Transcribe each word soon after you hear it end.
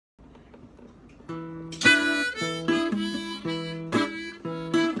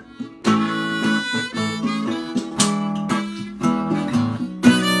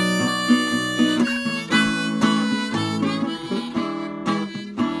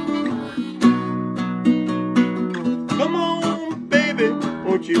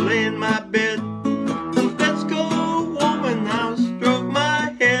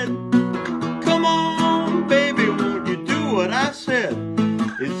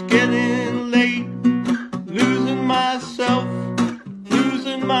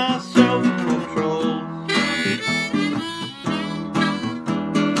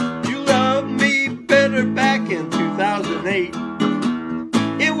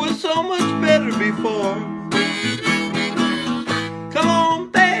so much better before. Come on,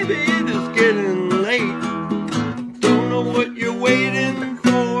 baby, it is getting late. Don't know what you're waiting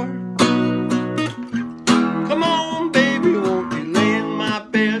for. Come on, baby, won't you lay in my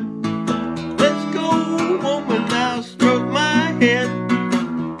bed? Let's go, woman, now stroke my head.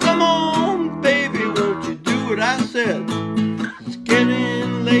 Come on, baby, won't you do what I said? It's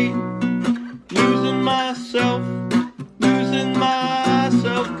getting late, losing my self-control.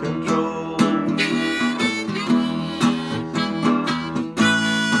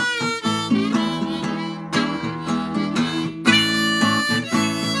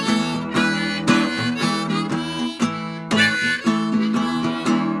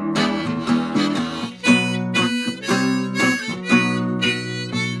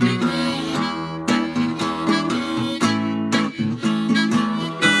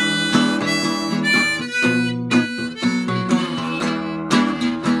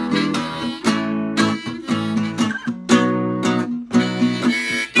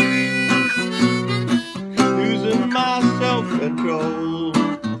 Control.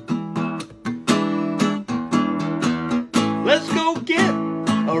 Let's go get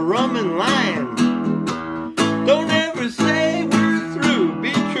a rum and lime. Don't ever say we're through,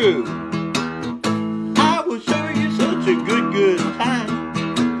 be true. I will show you such a good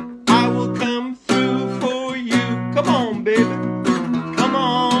time. I will come through for you. Come on, baby. Come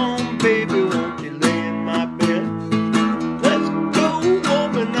on, baby, won't you lay in my bed? Let's go,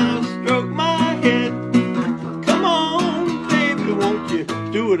 woman, now stroke my head. Come on, won't you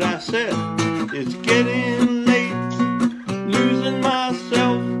do what I said? It's getting late, losing my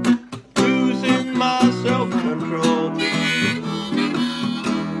self-control.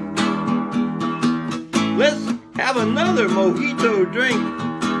 Let's have another mojito drink.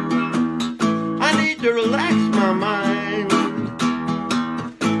 I need to relax my mind.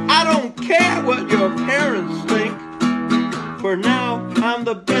 I don't care what your parents think. For now, I'm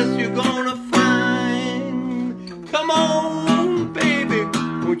the best you're gonna find. Come on, baby,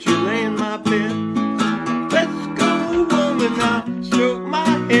 won't you lay in my bed?